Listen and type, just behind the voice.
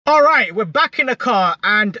All right, we're back in the car,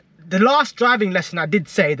 and the last driving lesson I did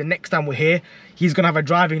say the next time we're here, he's gonna have a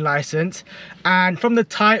driving license. And from the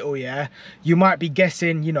title, yeah, you might be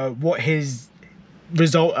guessing, you know, what his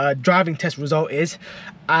result, driving test result is.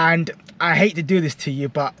 And I hate to do this to you,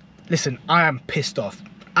 but listen, I am pissed off.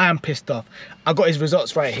 I am pissed off. I got his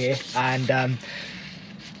results right here, and I'm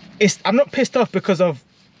not pissed off because of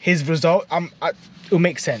his result. It'll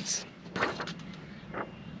make sense.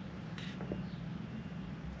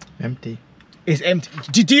 Empty. It's empty.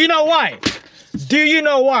 Do you know why? Do you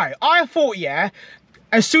know why? I thought, yeah,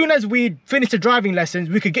 as soon as we finished the driving lessons,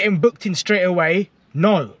 we could get him booked in straight away.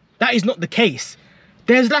 No, that is not the case.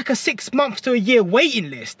 There's like a 6 months to a year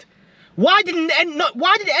waiting list. Why did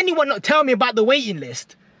anyone not tell me about the waiting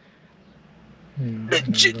list? Do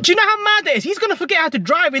you know how mad that is? He's gonna forget how to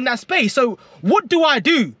drive in that space. So what do I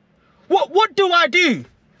do? What do I do?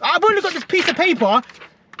 I've only got this piece of paper.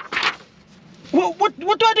 What do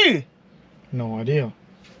I do? No idea.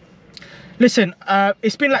 Listen,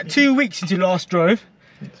 it's been like 2 weeks since you last drove.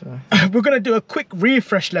 We're gonna do a quick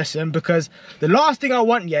refresh lesson because the last thing I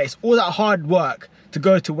want, yeah, is all that hard work to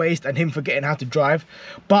go to waste and him forgetting how to drive.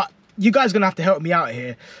 But you guys are gonna have to help me out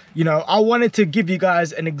here. You know, I wanted to give you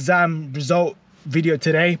guys an exam result video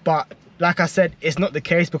today, but like I said, it's not the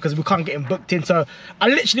case because we can't get him booked in. So I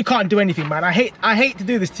literally can't do anything, man. I hate to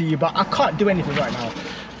do this to you, but I can't do anything right now.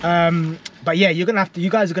 But yeah, you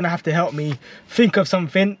guys are gonna have to help me think of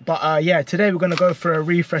something. But yeah, today we're gonna go for a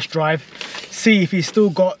refresh drive, see if he's still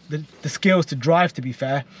got the skills to drive, to be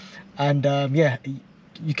fair. And yeah,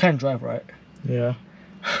 you can drive, right? Yeah.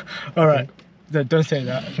 All right. No, don't say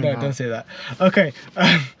that. No, don't say that. Okay.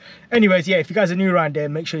 Anyways, yeah, if you guys are new around there,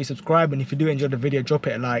 make sure you subscribe, and if you do enjoy the video, drop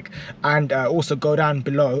it a like, and also go down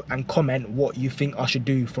below and comment what you think I should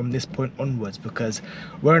do from this point onwards, because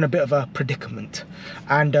we're in a bit of a predicament.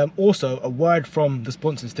 And also a word from the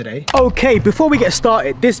sponsors today. Okay, before we get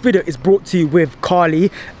started, this video is brought to you with Carly,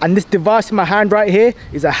 and this device in my hand right here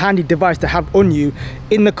is a handy device to have on you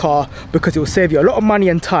in the car because it will save you a lot of money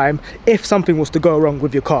and time if something was to go wrong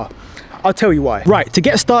with your car. I'll tell you why. Right, to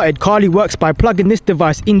get started, Carly works by plugging this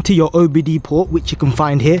device into your OBD port, which you can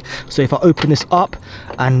find here. So if I open this up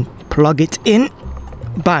and plug it in,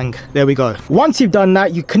 bang, there we go. Once you've done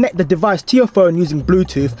that, you connect the device to your phone using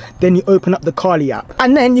Bluetooth, then you open up the Carly app.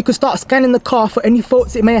 And then you can start scanning the car for any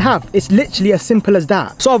faults it may have. It's literally as simple as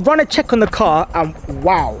that. So I've run a check on the car and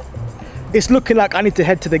wow, it's looking like I need to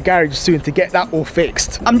head to the garage soon to get that all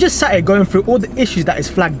fixed. I'm just sat here going through all the issues that is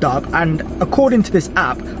flagged up, and according to this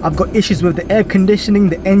app, I've got issues with the air conditioning,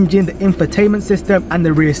 the engine, the infotainment system, and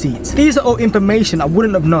the rear seats. These are all information I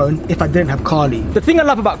wouldn't have known if I didn't have Carly. The thing I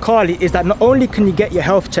love about Carly is that not only can you get your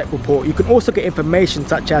health check report, you can also get information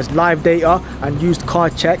such as live data and used car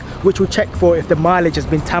check, which will check for if the mileage has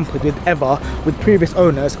been tampered with ever with previous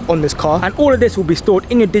owners on this car. And all of this will be stored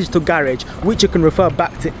in your digital garage, which you can refer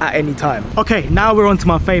back to at any time. Okay, now we're on to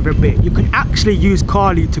my favorite bit. You can actually use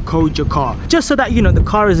Carly to code your car, just so that, you know, the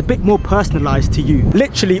car is a bit more personalized to you.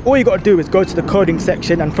 Literally, all you got to do is go to the coding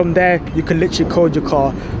section, and from there, you can literally code your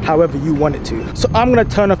car however you want it to. So I'm gonna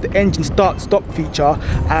turn off the engine start stop feature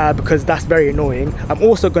because that's very annoying. I'm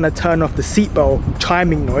also gonna turn off the seatbelt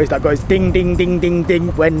chiming noise that goes ding, ding, ding, ding, ding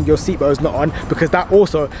when your seatbelt is not on, because that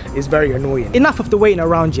also is very annoying. Enough of the waiting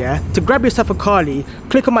around, yeah? To grab yourself a Carly,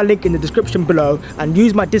 click on my link in the description below and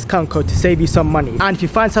use my discount code to save you some money. And if you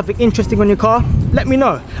find something interesting on your car, let me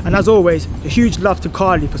know. And as always, a huge love to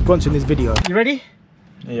Carly for sponsoring this video. You ready?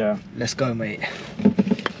 Yeah. Let's go, mate.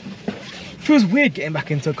 Feels weird getting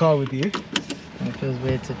back into a car with you. It feels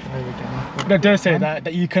weird to drive again. No, don't say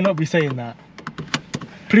that. You cannot be saying that.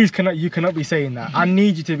 Please, you cannot be saying that. I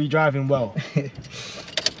need you to be driving well.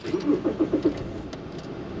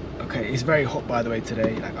 Okay, it's very hot by the way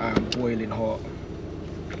today. Like, I am boiling hot.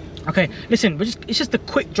 Okay, listen, it's just a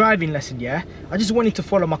quick driving lesson, yeah? I just want you to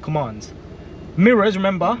follow my commands. Mirrors,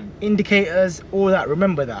 remember? Indicators, all that,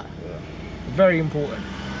 remember that. Yeah. Very important.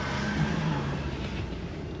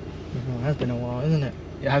 It has been a while, isn't it?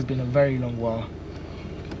 It has been a very long while.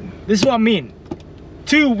 This is what I mean.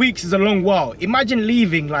 2 weeks is a long while. Imagine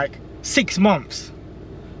leaving like 6 months.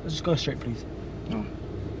 Let's just go straight, please. Oh.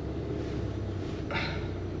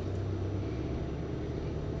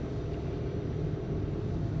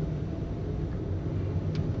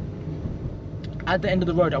 At the end of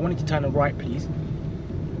the road, I want you to turn right, please.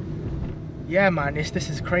 Yeah, man, this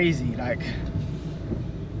is crazy. Like,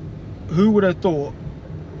 who would have thought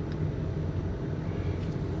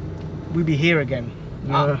we'd be here again?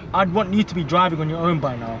 Yeah. I'd want you to be driving on your own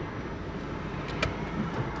by now.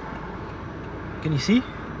 Can you see?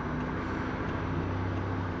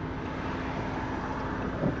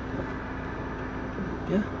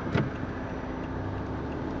 Yeah.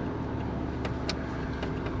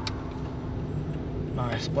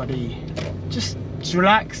 Nice, buddy. Just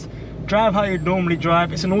relax. Drive how you normally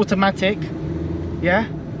drive. It's an automatic. Yeah?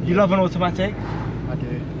 You love an automatic? I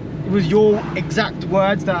do. It was your exact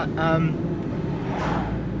words that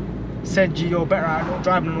said you're better at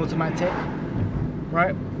driving an automatic.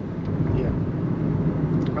 Right? Yeah.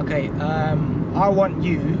 Okay, I want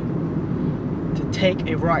you to take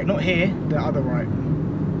a right, not here, the other right.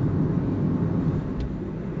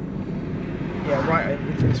 Yeah, right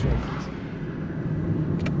into this road, please.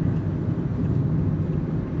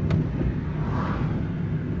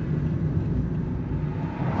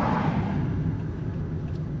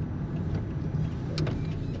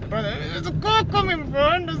 Brother, there's a car coming,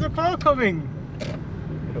 bro. There's a car coming.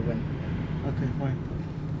 It'll win. Okay, fine.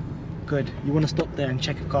 Good. You want to stop there and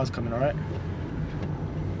check if car's coming, alright?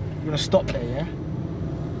 You want to stop there, yeah?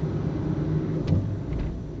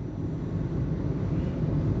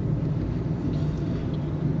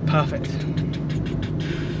 Perfect.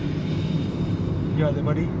 You out there,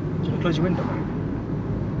 buddy? Do you want to close your window, mate?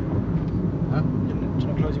 Huh? Do you want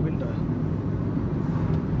to close your window?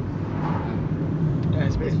 Yeah,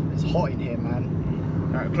 It's hot in here, man.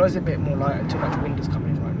 Alright, close it a bit more lighter. Too much wind is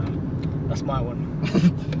coming in right now. That's my one.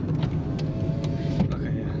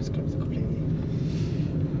 Okay, yeah, let's close it completely.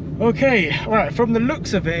 Okay, alright, from the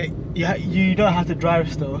looks of it, you don't have to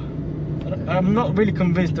drive still. I'm not really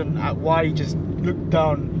convinced on why you just looked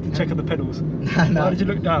down to check out the pedals. Nah. Why did you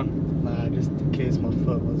look down? Nah, just in case my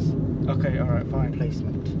foot was Okay, alright, fine.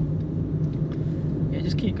 placement. Yeah,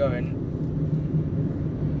 just keep going.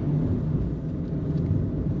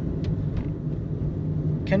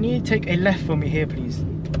 Can you take a left for me here, please?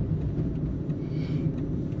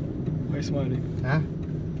 Why are you smiling? Huh?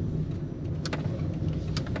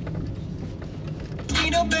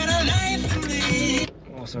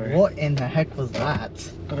 Oh, sorry. What in the heck was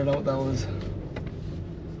that? I don't know what that was.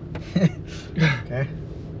 Okay.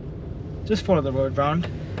 Just follow the road round,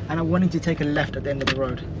 and I wanted to take a left at the end of the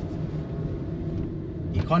road.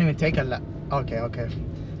 You can't even take a left. Okay, okay.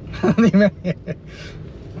 Alright, yeah.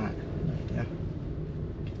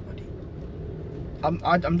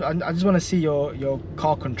 I just want to see your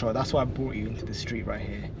car control. That's why I brought you into the street right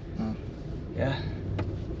here. Oh. Yeah.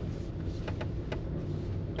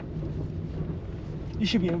 You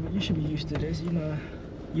should be used to this. You know,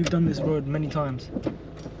 you've done this road many times.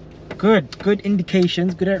 Good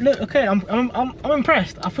indications. Good. Look, okay. I'm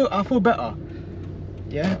impressed. I feel better.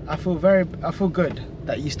 Yeah. I feel good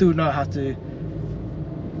that you still know how to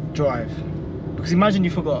drive. Because imagine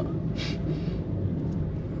you forgot.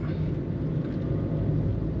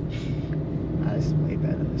 That's way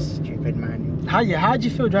better than this stupid manual. How do you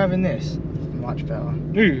feel driving this? Much better.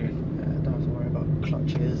 Ooh. Don't have to worry about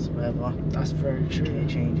clutches, whatever. That's very true. Gear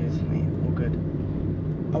changes, mate. All good.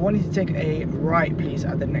 I want you to take a right, please,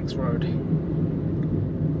 at the next road.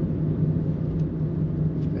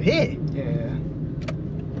 Here? Yeah.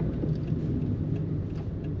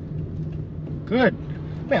 Good.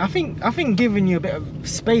 Mate, I think giving you a bit of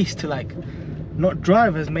space to like not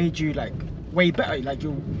drive has made you like way better. Like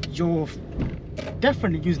you're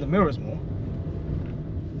definitely using the mirrors more.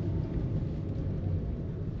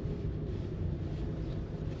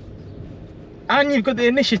 And you've got the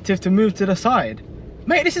initiative to move to the side.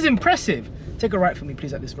 Mate, this is impressive. Take a right for me,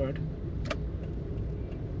 please, at this road.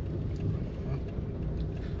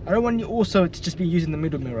 I don't want you also to just be using the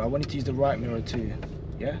middle mirror. I want you to use the right mirror too.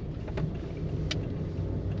 Yeah?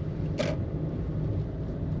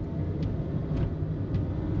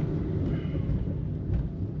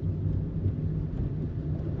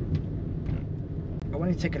 I want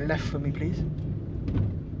you to take a left for me, please.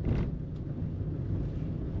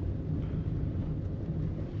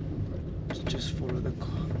 Just follow the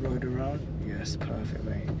road around. Yes, perfect,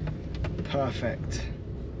 mate. Perfect.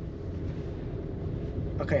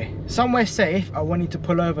 Okay, somewhere safe. I want you to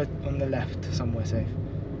pull over on the left. Somewhere safe.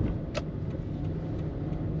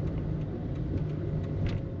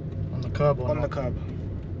 On the curb or On not? the curb.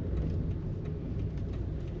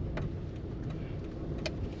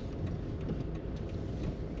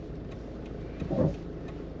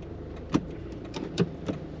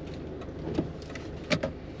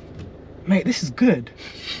 Mate, this is good.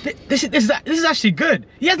 This is actually good.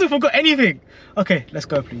 He hasn't forgot anything. Okay, let's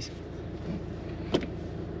go, please.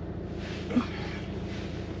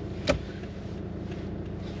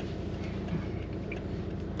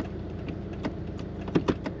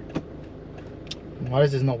 Why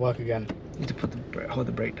does this not work again? You need to put hold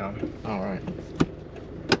the brake down. All right.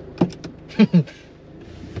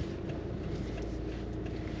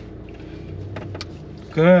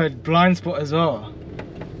 Good, blind spot as well.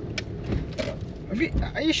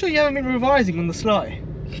 Are you sure you haven't been revising on the sly?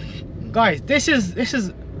 Guys, this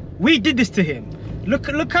is we did this to him.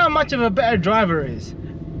 Look how much of a better driver he is.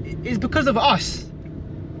 It's because of us.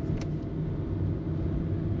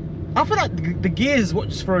 I feel like the gears is what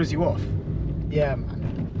just throws you off. Yeah,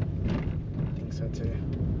 man. I think so too.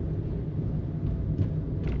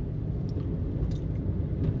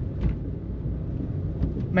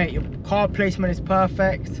 Mate, your car placement is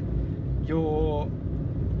perfect.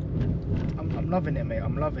 I'm loving it, mate.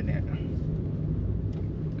 I'm loving it.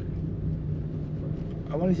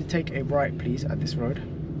 I wanted to take a right, please, at this road.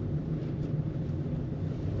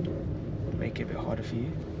 Make it a bit harder for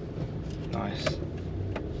you. Nice.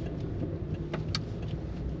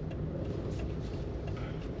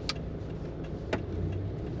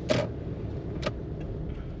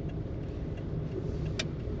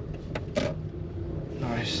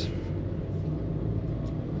 Nice.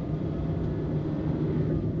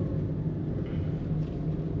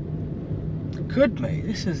 Good, mate.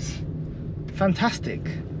 This is fantastic.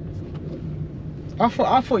 I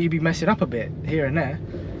thought you'd be messing up a bit here and there.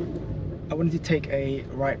 I wanted to take a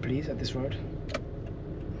right, please, at this road.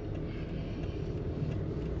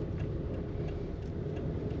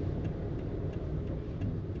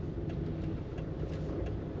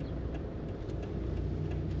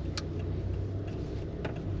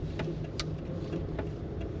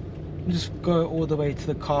 Just go all the way to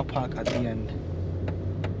the car park at the end.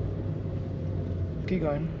 Keep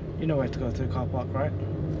going. You know where to go to the car park, right?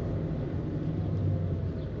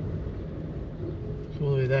 It's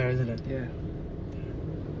all the way there, isn't it? Yeah.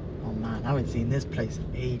 Oh man, I haven't seen this place in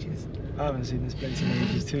ages. I haven't seen this place in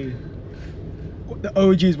ages too. The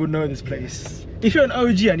OGs will know this place. If you're an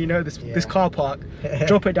OG and you know this car park,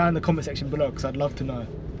 drop it down in the comment section below because I'd love to know.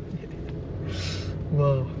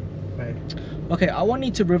 Whoa. Right. Okay, I want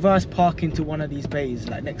you to reverse park into one of these bays,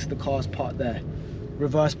 like next to the cars parked there.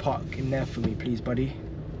 Reverse park in there for me, please, buddy.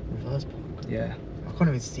 Reverse park? Yeah. I can't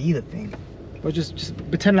even see the thing. Well, just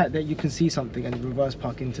pretend like that you can see something and reverse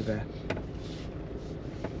park into there.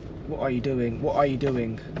 What are you doing? What are you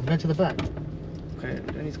doing? I'm going to the back. Okay,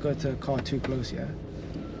 I need to go to a car too close, yeah?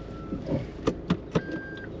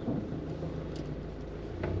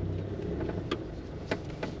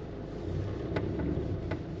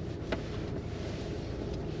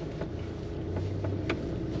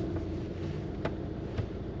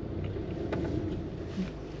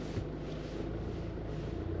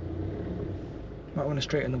 Might want to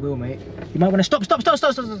straighten the wheel, mate. You might want to stop. You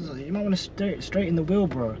might want to straighten the wheel,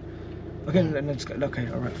 bro. Okay, let's go. Okay,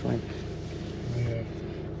 all right, fine. Yeah.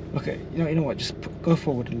 Okay, you know what? Just go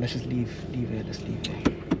forward and let's just leave it. Let's leave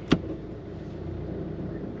it.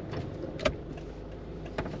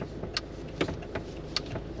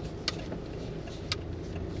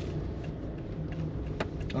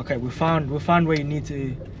 Okay, we found where you need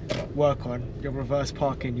to work on your reverse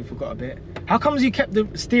parking. You forgot a bit. How comes you kept the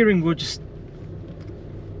steering wheel just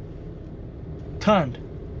turned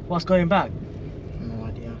whilst going back? No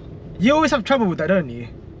idea. You always have trouble with that, don't you?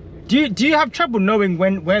 Do you have trouble knowing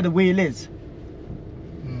where the wheel is?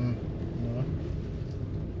 No.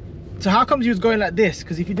 So how comes you was going like this?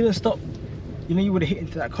 Because if you didn't stop, you know you would have hit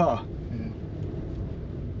into that car. No,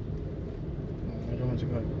 I don't want to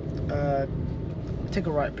go. Take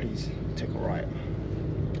a right, please. Take a right.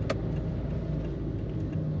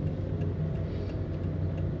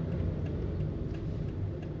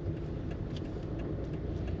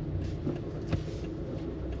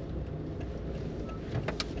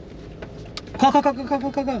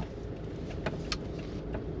 Go.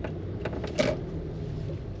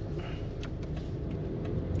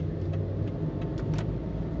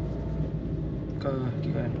 Go,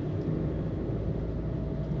 keep going.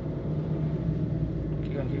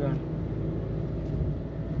 Keep going.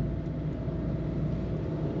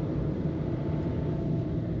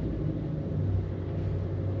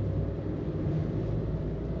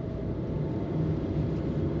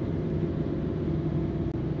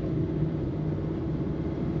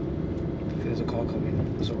 There's a car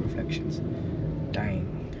coming. I saw reflections. Dang.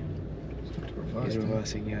 It's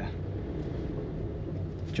reversing, yeah.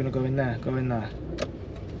 Do you want to go in there? Go in there.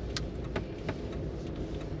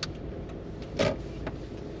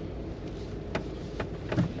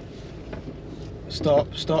 Stop.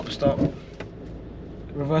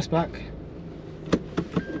 Reverse back.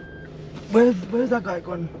 Where's that guy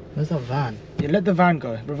gone? Where's that van? Yeah, let the van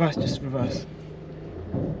go. Reverse, just reverse.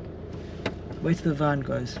 Wait till the van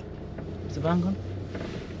goes. Is the van gone?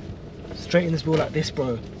 Straighten this wheel like this,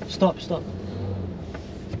 bro. Stop.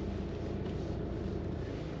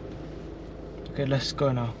 Okay, let's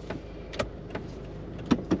go now.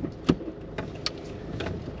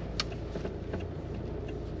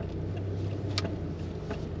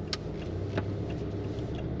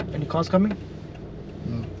 cars coming?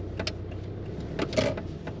 No.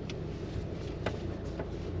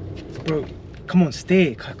 Bro, come on,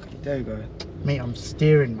 steer. There you go. Mate, I'm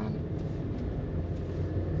steering, man.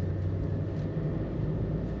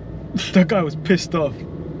 That guy was pissed off.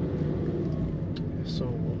 So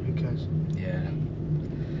what? Who cares? Yeah.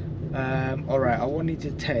 Alright, I want you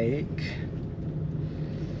to take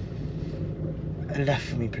a left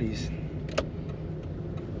for me, please.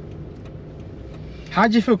 How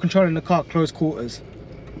do you feel controlling the car close quarters?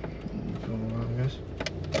 I guess.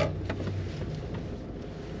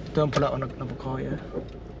 Don't pull out on another car, yeah?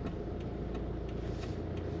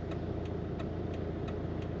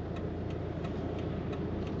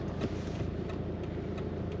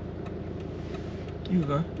 You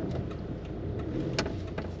go.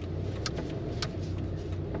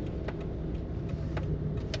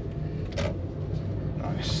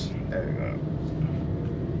 Nice. There we go.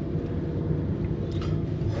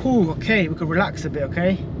 Whew, okay, we can relax a bit,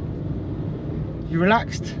 okay? You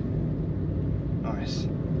relaxed? Nice.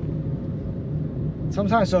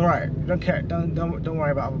 Sometimes it's alright. Don't care. Don't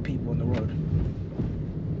worry about other people on the road.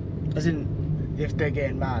 As in, if they're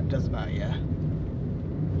getting mad, doesn't matter, yeah?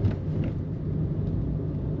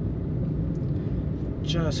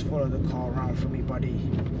 Just follow the car around for me, buddy.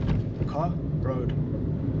 Car? Road.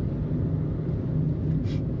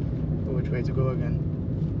 Which way to go again?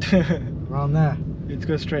 Around there. Let's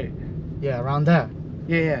go straight. Yeah, around there.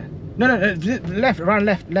 Yeah. No, left, around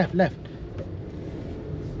left.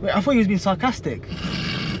 Wait, I thought you was being sarcastic.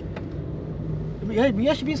 Yeah, you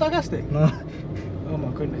actually being sarcastic? No. Oh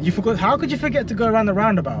my goodness. You forgot, how could you forget to go around the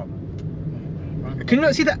roundabout? Can you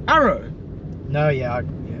not see the arrow? No, yeah.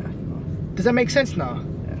 Does that make sense now?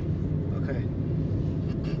 Yeah. Okay.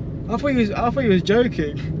 I thought you was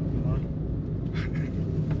joking.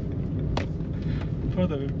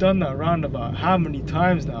 Brother, we've done that roundabout how many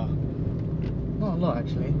times now? Not a lot,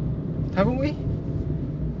 actually. Haven't we? I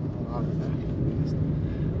don't know.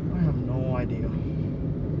 I have no idea.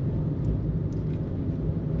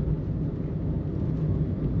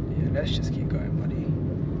 Yeah, let's just keep going, buddy.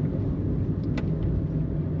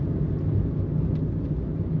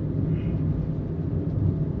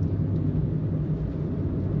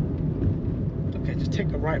 Okay, just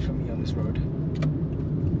take a right from me on this road.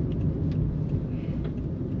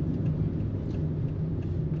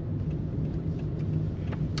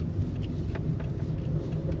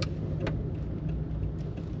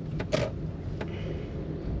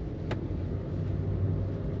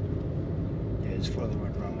 Just follow the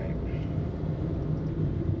road around, mate.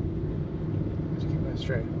 Just keep going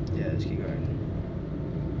straight. Yeah, let's keep going.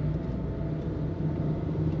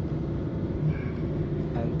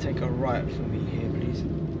 And take a right for me here, please.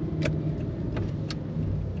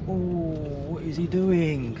 Oh, what is he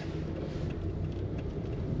doing?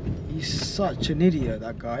 He's such an idiot,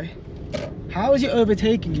 that guy. How is he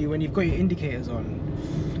overtaking you when you've got your indicators on?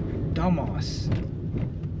 Dumbass.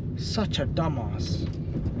 Such a dumbass.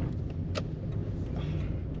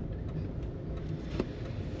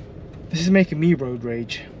 This is making me road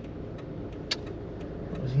rage.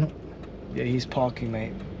 Isn't it? Yeah, he's parking,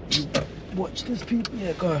 mate. Watch this, people.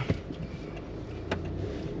 Yeah, go.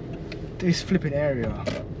 This flipping area.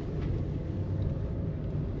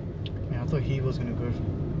 Yeah, I thought he was gonna go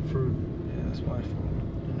through. Yeah, that's my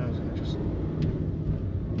fault. Didn't know he was gonna just.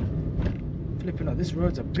 Flipping up. This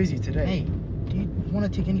roads are busy today. Hey, do you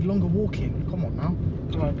want to take any longer walking? Come on now.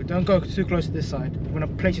 Come on, but don't go too close to this side. You're gonna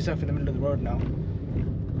place yourself in the middle of the road now.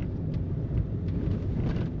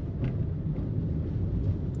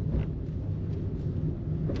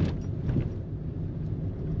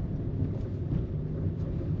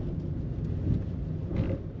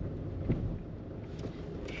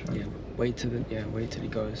 Yeah, wait till he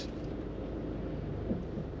goes.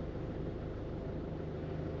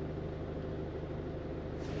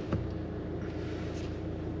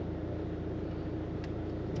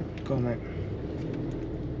 Go on, mate.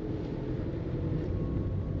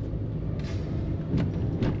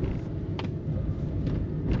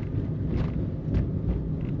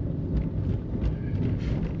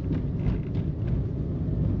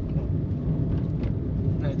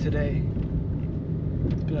 No, today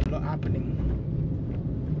there's been a lot happening.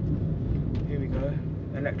 Here we go,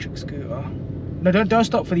 electric scooter. No, don't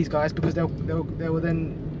stop for these guys because they will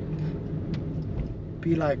then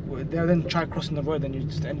be like, they'll then try crossing the road, then you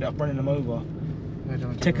just end up running them over. No,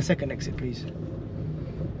 don't Take a second exit, please.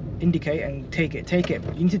 Indicate and take it.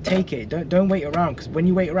 You need to take it. Don't wait around, because when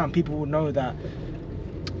you wait around, people will know that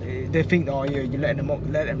they think, oh yeah, you're letting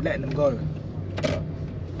them go.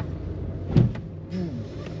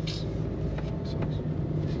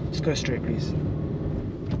 Just go straight, please.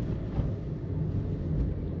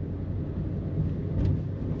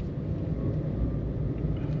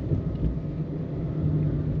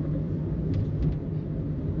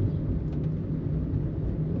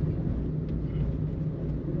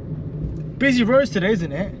 busy roads today,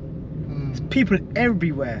 isn't it? There's people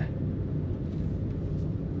everywhere.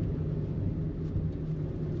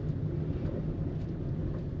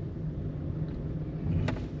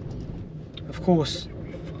 Of course.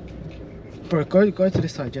 Bro, go to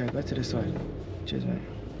this side, yeah, go to this side. Cheers, mate.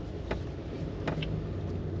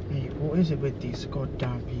 Hey, what is it with these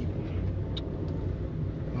goddamn people?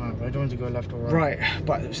 Alright, I don't want to go left or right. Right,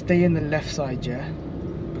 but stay in the left side, yeah?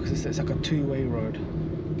 Because it's like a two-way road.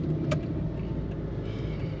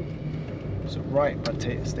 So right, but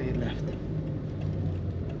stay left.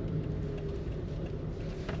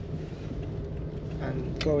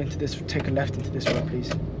 And go into this, take a left into this road,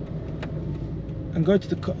 please. And go to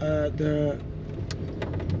the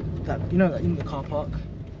car park.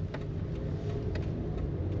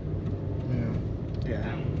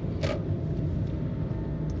 Yeah.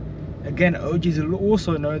 Again, OGs will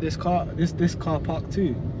also know this car park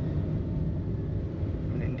too.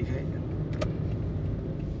 I'm gonna indicate.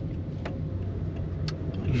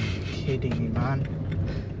 Are you kidding me, man?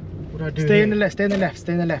 What do I do? Stay in the left. Stay in the left.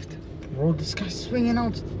 Stay in the left. Bro, this guy's swinging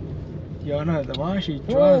out. Yeah, I know. Why is she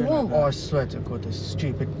Whoa, driving? whoa. Like that? Oh, I swear to God, this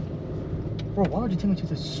stupid. Bro, why would you take me to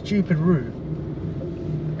this stupid route?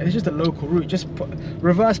 It's just a local route. Just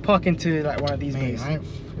reverse park into like one of these Mate, places. I ain't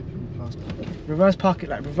flipping fast parking.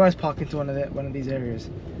 Reverse park into one of these areas.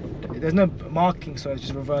 There's no marking, so it's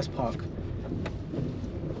just reverse park.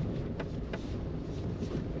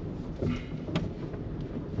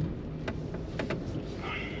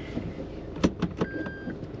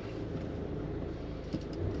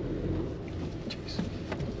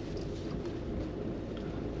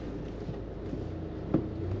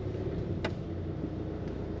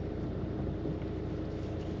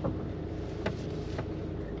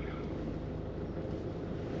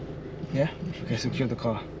 Yeah? Okay, secure the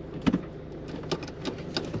car.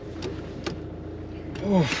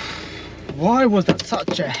 Oh, why was that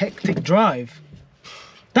such a hectic drive?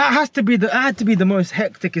 That had to be the most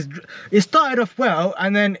hectic. It started off well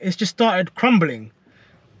and then it's just started crumbling.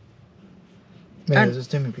 Yeah, And- there's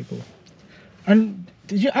just too many people. And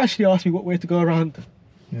did you actually ask me what way to go around?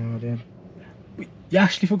 No, I did. You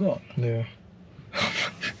actually forgot? Yeah.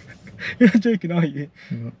 You're not joking, are you?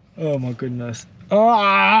 No. Oh my goodness.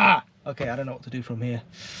 Ah! Okay, I don't know what to do from here.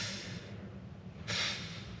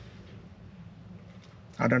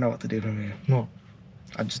 I don't know what to do from here. No.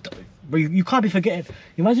 I just, but you can't be forgetting.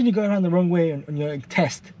 Imagine you go around the wrong way on your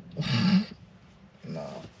test. No.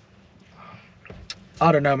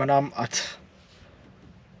 I don't know, man.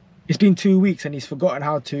 It's been 2 weeks and he's forgotten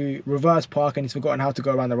how to reverse park and he's forgotten how to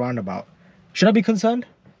go around the roundabout. Should I be concerned?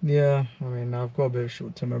 Yeah, I mean, I've got a bit of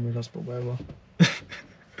short-term memory loss, but whatever.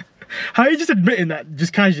 How are you just admitting that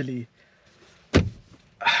just casually?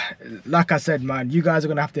 Like I said, man, you guys are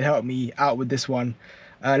gonna have to help me out with this one.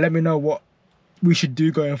 Let me know what we should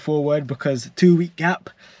do going forward, because 2 week gap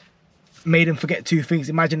made him forget 2 things.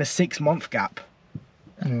 Imagine a 6 month gap.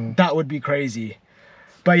 That would be crazy.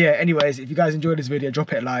 But yeah, anyways, if you guys enjoyed this video,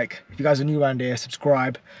 drop it a like. If you guys are new around here,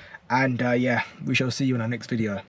 subscribe. And yeah, we shall see you in our next video.